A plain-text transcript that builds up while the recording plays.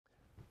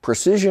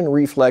Precision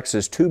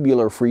Reflex's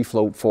tubular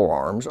free-float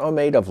forearms are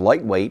made of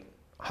lightweight,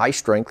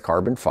 high-strength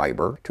carbon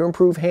fiber to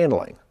improve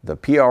handling. The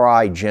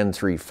PRI Gen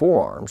 3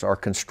 forearms are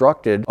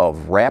constructed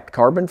of wrapped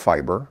carbon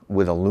fiber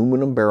with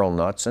aluminum barrel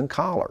nuts and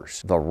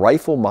collars. The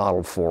rifle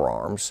model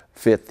forearms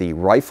fit the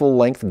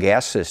rifle-length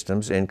gas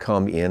systems and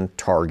come in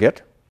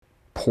target,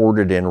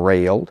 ported and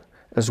railed,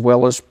 as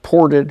well as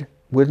ported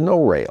with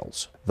no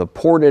rails. The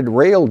ported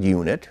rail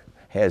unit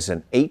has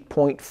an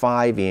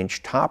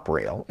 8.5-inch top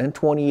rail and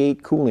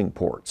 28 cooling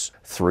ports.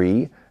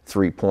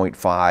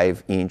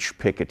 3.5-inch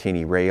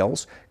Picatinny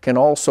rails can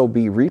also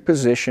be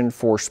repositioned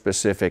for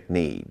specific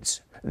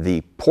needs.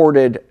 The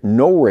ported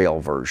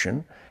no-rail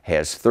version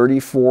has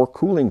 34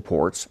 cooling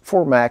ports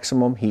for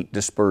maximum heat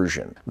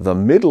dispersion. The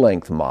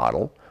mid-length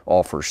model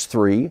offers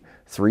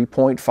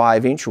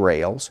 3.5-inch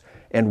rails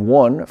and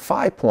one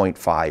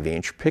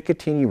 5.5-inch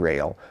Picatinny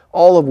rail,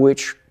 all of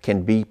which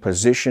can be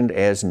positioned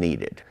as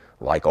needed.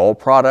 Like all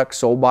products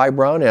sold by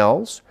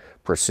Brownells,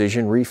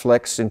 Precision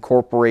Reflex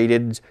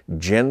Incorporated's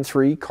Gen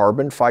 3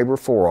 carbon fiber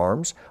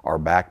forearms are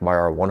backed by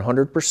our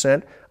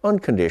 100%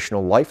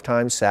 unconditional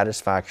lifetime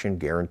satisfaction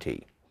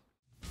guarantee.